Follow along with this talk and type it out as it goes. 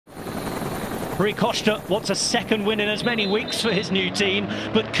Rui Costa wants a second win in as many weeks for his new team,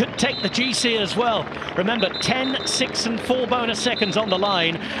 but could take the GC as well. Remember, 10, 6 and 4 bonus seconds on the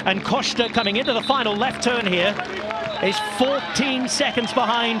line, and Costa coming into the final left turn here is 14 seconds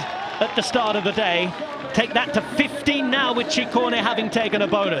behind at the start of the day. Take that to 15 now with Ciccone having taken a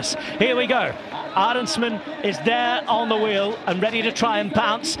bonus. Here we go. Arendsman is there on the wheel and ready to try and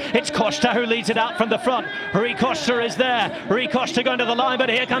pounce. It's Costa who leads it out from the front. Rui Costa is there. Rui Costa going to the line, but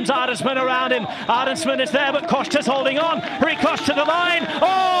here comes Arendsman around him. Arendsman is there, but Costa's holding on. Rui Costa to the line.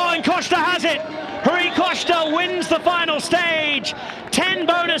 Oh, and Costa has it. Rui Costa wins the final stage. 10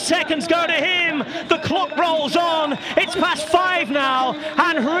 bonus seconds go to him. The clock rolls on. It's past 5 now,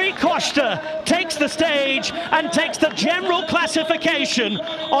 and Rui Costa takes the stage and takes the general classification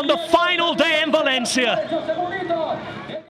on the final day in Valencia.